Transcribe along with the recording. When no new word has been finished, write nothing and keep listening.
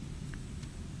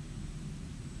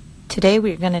Today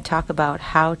we're going to talk about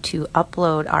how to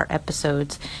upload our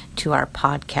episodes to our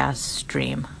podcast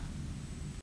stream.